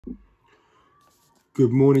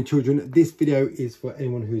Good morning, children. This video is for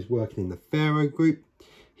anyone who is working in the Pharaoh group.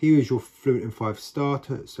 Here is your Fluent in 5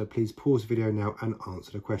 starter, so please pause the video now and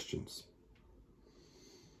answer the questions.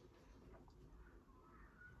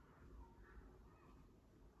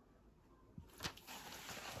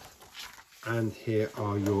 And here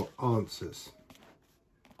are your answers.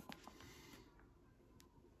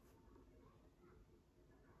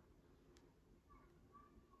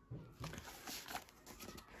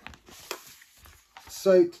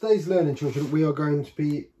 So today's learning, children, we are going to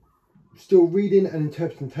be still reading and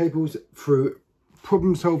interpreting tables through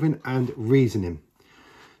problem solving and reasoning.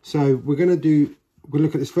 So we'll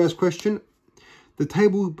look at this first question. The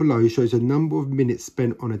table below shows a number of minutes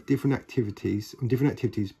spent on different activities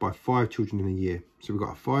by 5 children in a year. So we've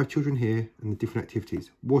got 5 children here and the different activities: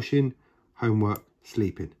 washing, homework,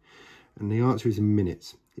 sleeping. And the answer is in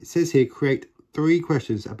minutes. It says here, create 3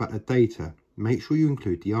 questions about the data. Make sure you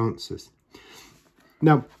include the answers.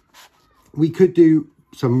 Now, we could do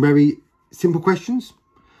some very simple questions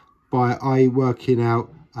by working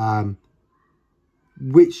out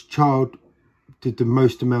which child did spent the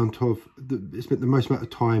most amount of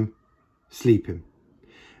time sleeping,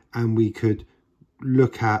 and we could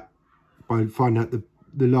look at by finding out the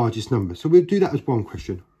largest number. So we'll do that as one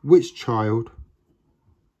question: which child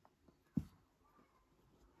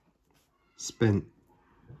spent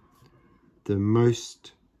the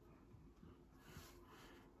most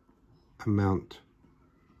amount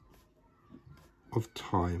of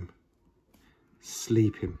time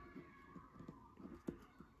sleeping?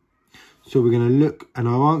 So we're going to look at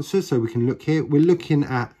our answer. So we can look here. We're looking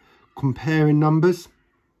at comparing numbers.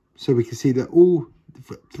 So we can see that all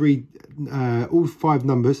 5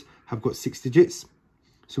 numbers have got 6 digits.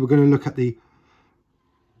 So we're going to look at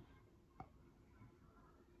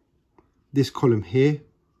this column here.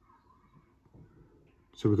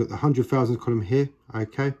 So we've got the 100,000 column here.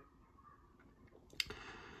 Okay.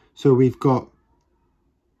 So we've got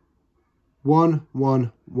 1,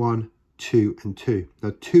 1, 1, 2 and 2.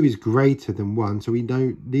 Now 2 is greater than 1, so we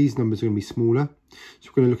know these numbers are going to be smaller. So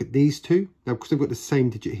we're going to look at these 2. Now because they've got the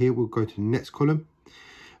same digit here, we'll go to the next column.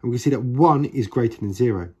 And we can see that 1 is greater than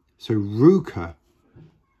 0. So Ruka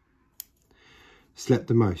slept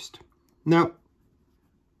the most. Now,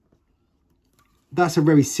 that's a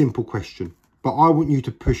very simple question, but I want you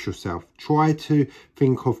to push yourself. Try to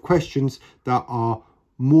think of questions that are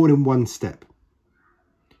more than one step.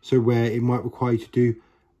 So where it might require you to do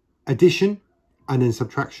addition and then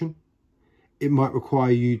subtraction. It might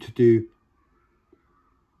require you to do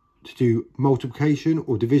multiplication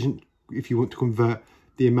or division if you want to convert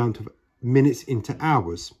the amount of minutes into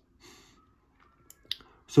hours.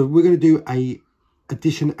 So we're going to do a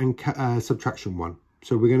addition and subtraction one.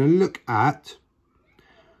 So we're going to look at,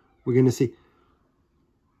 we're going to see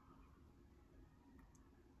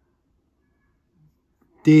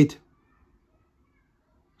so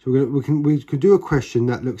we could do a question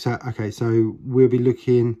that looks at, okay, so we'll be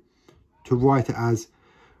looking to write it as,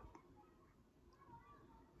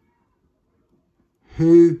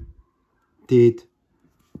 who did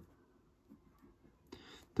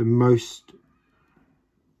the most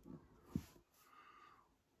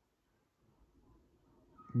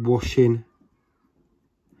washing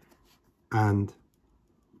and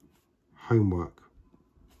homework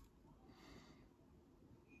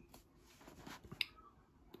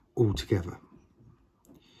altogether?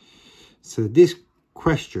 So this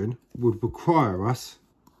question would require us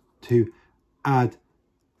to add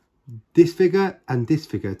this figure and this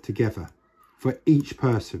figure together for each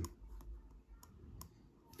person.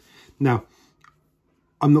 Now,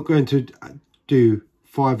 I'm not going to do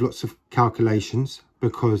 5 lots of calculations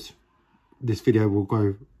because this video will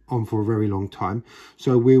go on for a very long time.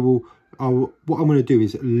 So what I'm going to do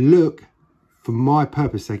is look, for my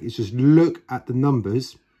purpose sake, is just look at the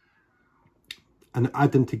numbers and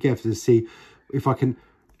add them together to see if I can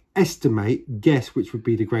guess which would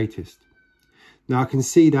be the greatest. Now I can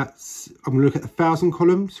see that I'm going to look at the 1,000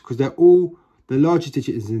 columns because they're all, the largest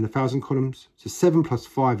digit is in the 1,000 columns. So 7 plus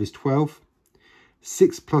 5 is 12.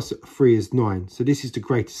 6 plus 3 is 9. So this is the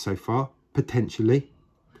greatest so far, potentially.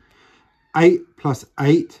 8 plus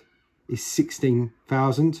 8 is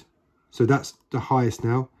 16,000. So that's the highest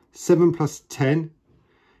now. 7 plus 10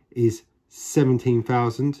 is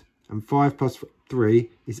 17,000. And 5 plus 3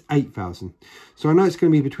 is 8,000. So I know it's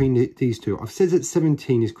going to be between these two. I've said that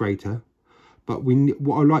 17 is greater, but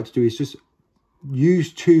what I'd like to do is just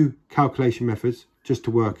use 2 calculation methods just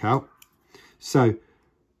to work out. So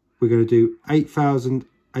we're going to do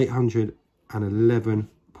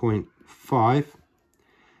 8,811.5,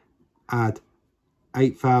 add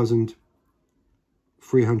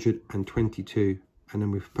 8,322 and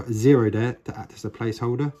then we've put a 0 there to act as a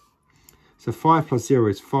placeholder. So 5 plus 0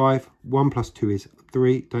 is 5, 1 plus 2 is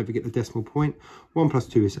 3, don't forget the decimal point, 1 plus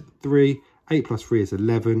 2 is 3, 8 plus 3 is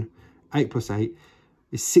 11, 8 plus 8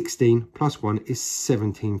 is 16, plus 1 is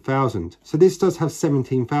 17,000. So this does have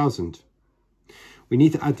 17,000. We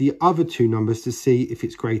need to add the other two numbers to see if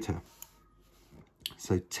it's greater.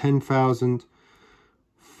 So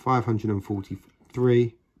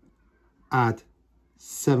 10,543, add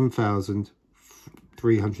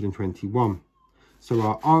 7,321. So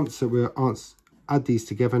our answer, we'll add these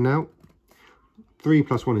together now. 3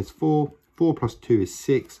 plus 1 is 4, 4 plus 2 is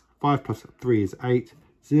 6, 5 plus 3 is 8,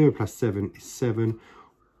 0 plus 7 is 7,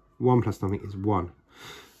 1 plus nothing is 1.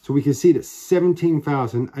 So we can see that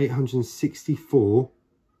 17,864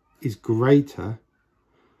 is greater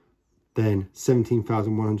than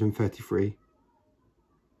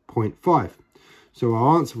 17,133.5. So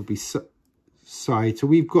our answer would be side. So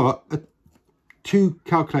we've got two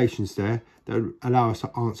calculations there that allow us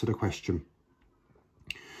to answer the question.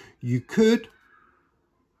 You could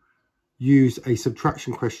use a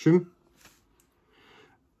subtraction question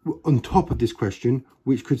on top of this question,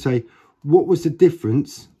 which could say, what was the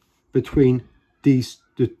difference between the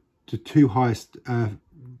two highest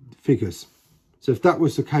figures? So if that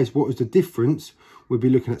was the case, what was the difference? We'd be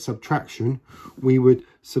looking at subtraction. We would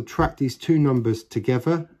subtract these two numbers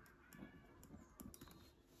together,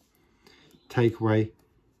 take away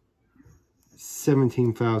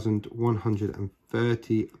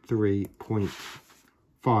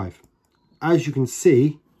 17,133.5. As you can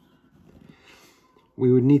see,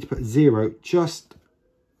 we would need to put 0 just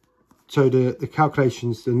so the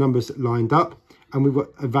calculations, the numbers lined up, and we've got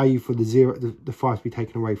a value for the 0, the 5 to be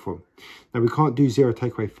taken away from. Now we can't do 0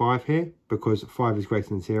 take away 5 here because 5 is greater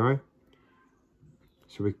than 0.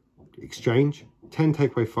 So we exchange. 10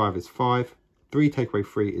 take away 5 is 5. 3 take away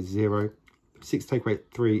 3 is 0. 6 take away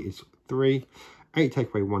 3 is 3. 8 take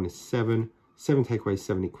away 1 is 7. 7 take away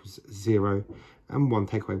 7 equals 0. And 1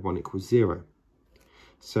 take away 1 equals 0.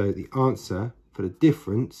 So the answer for the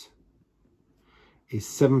difference is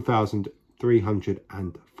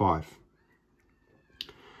 7,305.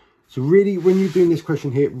 So really, when you're doing this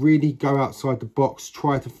question here, really go outside the box.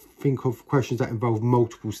 Try to think of questions that involve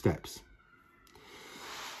multiple steps.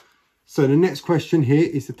 So the next question here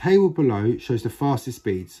is the table below shows the fastest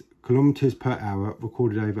speeds, kilometers per hour,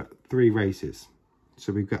 recorded over 3 races.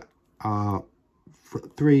 So we've got our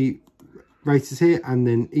 3 races here, and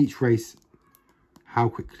then each race, how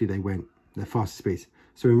quickly they went, their fastest speeds.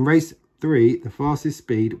 So in race 3, the fastest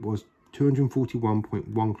speed was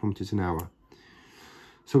 241.1 kilometers an hour.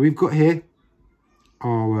 So we've got here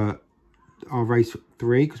our race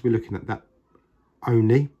 3, because we're looking at that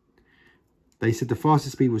only. They said the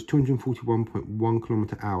fastest speed was 241.1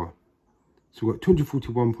 kilometer hour. So we've got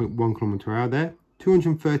 241.1 kilometer per hour there,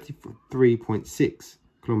 233.6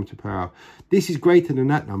 kilometer per hour. This is greater than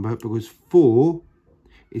that number because 4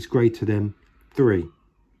 is greater than 3.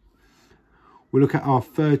 We'll look at our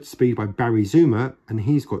third speed by Barry Zuma, and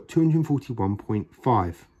he's got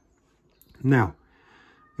 241.5. Now,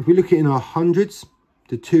 if we look at in our hundreds,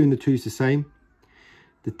 the 2 and the 2 is the same.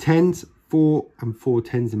 The tens, 4 and 4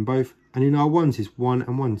 tens in both. And in our ones is 1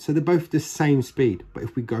 and 1. So they're both the same speed. But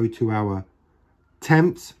if we go to our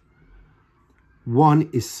tenths, 1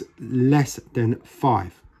 is less than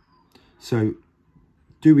 5. So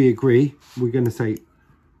do we agree? We're going to say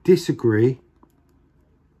disagree,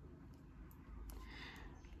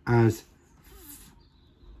 as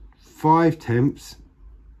 5 tenths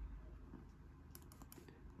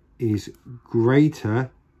is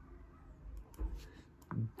greater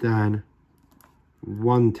than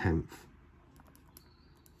 1/10,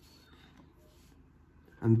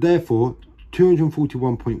 and therefore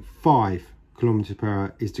 241.5 kilometers per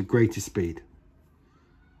hour is the greatest speed,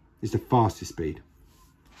 is the fastest speed.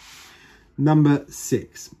 Number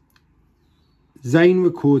 6, Zane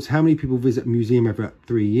records how many people visit a museum every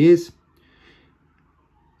 3 years.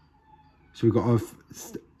 So we've got our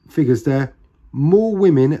figures there. More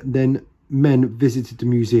women than men visited the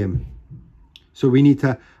museum. So we need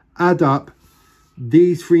to add up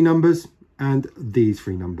these 3 numbers and these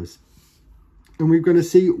 3 numbers. And we're going to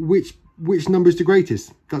see which number is the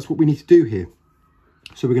greatest. That's what we need to do here.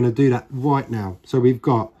 So we're going to do that right now. So we've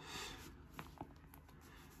got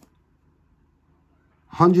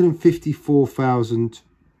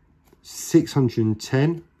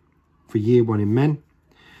 154,610 for year 1 in men.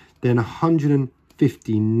 Then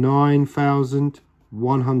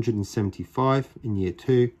 159,175 in year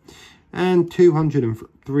 2. And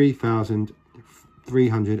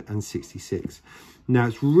 203,366. Now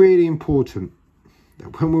it's really important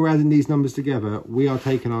that when we're adding these numbers together, we are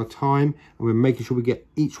taking our time and we're making sure we get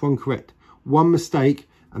each one correct. One mistake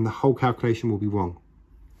and the whole calculation will be wrong.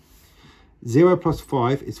 0 plus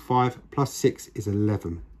 5 is 5, plus 6 is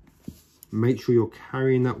 11. Make sure you're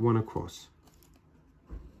carrying that one across.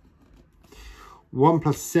 1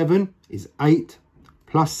 plus 7 is 8,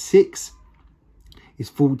 plus 6 is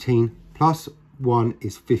 14, plus 1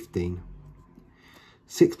 is 15.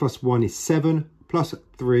 6 plus 1 is 7, plus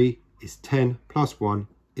 3 is 10, plus 1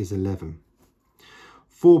 is 11.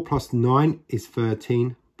 4 plus 9 is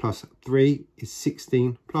 13, plus 3 is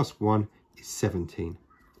 16, plus 1 is 17.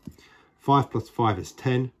 5 plus 5 is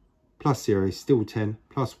 10, plus 0 is still 10,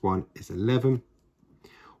 plus 1 is 11.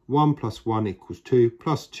 1 plus 1 equals 2,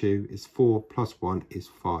 plus 2 is 4, plus 1 is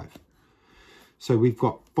 5. So we've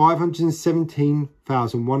got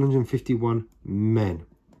 517,151 men.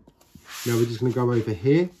 Now we're just going to go over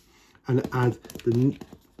here and add the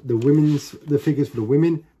figures for the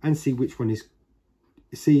women and see which one is,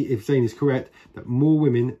 see if Zane is correct, that more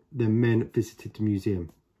women than men visited the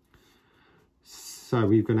museum. So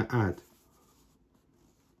we're going to add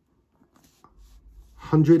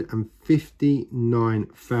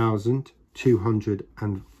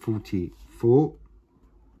 159,244,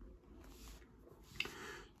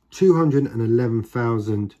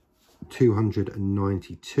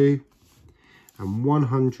 211,292, and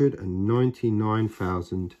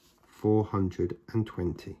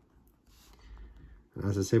 199,420. And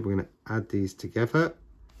as I said, we're going to add these together.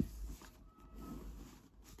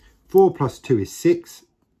 4 plus 2 is 6,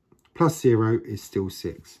 plus 0 is still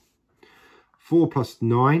 6. 4 plus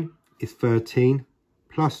 9 is 13,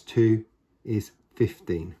 plus 2 is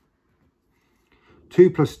 15. 2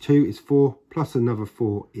 plus 2 is 4, plus another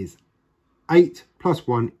 4 is 8, plus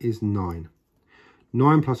 1 is 9.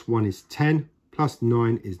 9 plus 1 is 10, plus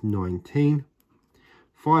 9 is 19.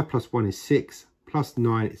 5 plus 1 is 6, plus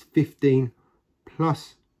 9 is 15,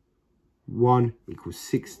 plus 1 equals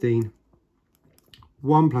 16.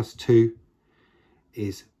 1 plus 2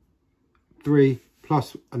 is 3,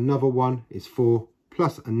 plus another 1 is 4,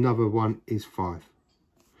 plus another 1 is 5.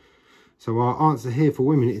 So our answer here for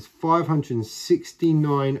women is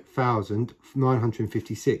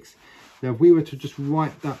 569,956. Now if we were to just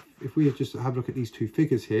write that, if we just have a look at these two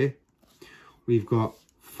figures here, we've got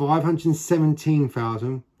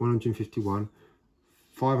 517,151,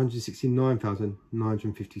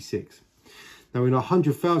 569,956. Now in our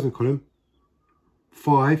 100,000 column,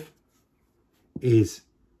 5 is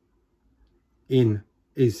in,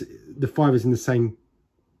 the 5 is in the same,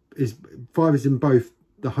 5 is in both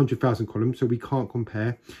the 100,000 column, so we can't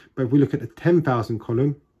compare. But if we look at the 10,000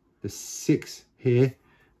 column, the 6 here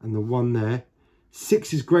and the 1 there,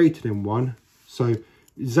 6 is greater than 1. So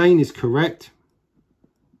Zane is correct.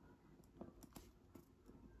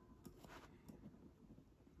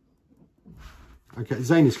 Okay,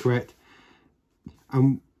 Zane is correct.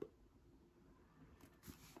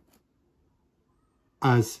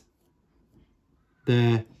 As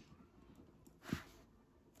there,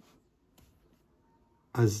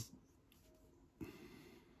 as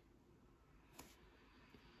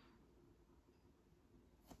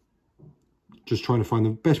just trying to find the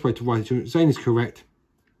best way to write it. Zane is correct,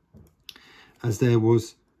 as there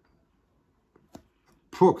was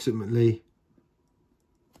approximately,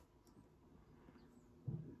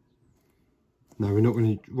 no, we're not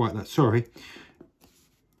going to write that, sorry.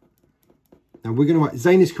 Now we're going to write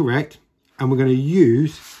Zane is correct, and we're going to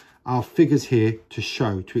use our figures here to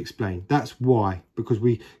show, to explain. That's why, because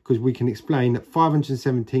we can explain that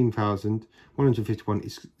 517,151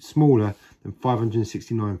 is smaller than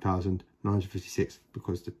 569,956,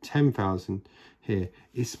 because the 10,000 here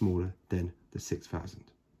is smaller than the 6,000.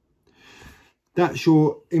 That's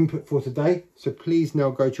your input for today. So please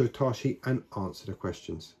now go to your task sheet and answer the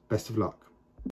questions. Best of luck.